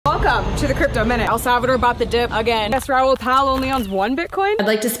Welcome to the Crypto Minute. El Salvador bought the dip again. Guess Raul Tal only owns 1 Bitcoin? I'd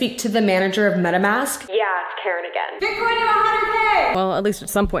like to speak to the manager of MetaMask. Yeah, it's Karen again. Bitcoin to 100K! Well, at least at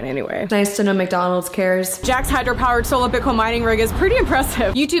some point anyway. Nice to know McDonald's cares. Jack's hydro-powered solo Bitcoin mining rig is pretty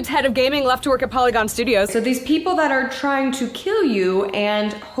impressive. YouTube's head of gaming left to work at Polygon Studios. So these people that are trying to kill you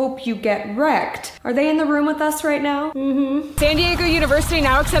and hope you get wrecked, are they in the room with us right now? Mm-hmm. San Diego University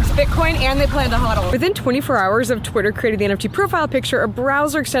now accepts Bitcoin and they plan to hodl. Within 24 hours of Twitter creating the NFT profile picture, a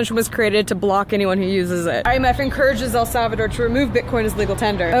browser extension was created to block anyone who uses it. IMF encourages El Salvador to remove Bitcoin as legal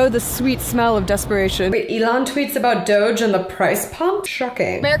tender. Oh, the sweet smell of desperation. Wait, Elon tweets about DOGE and the price pump?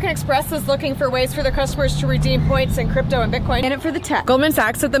 Shocking. American Express is looking for ways for their customers to redeem points in crypto and Bitcoin. In it for the tech. Goldman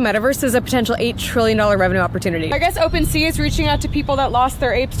Sachs said the metaverse is a potential $8 trillion revenue opportunity. I guess OpenSea is reaching out to people that lost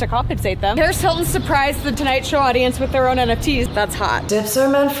their apes to compensate them. Paris Hilton surprised the Tonight Show audience with their own NFTs. That's hot. Dips are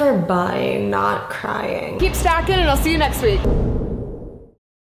meant for buying, not crying. Keep stacking and I'll see you next week.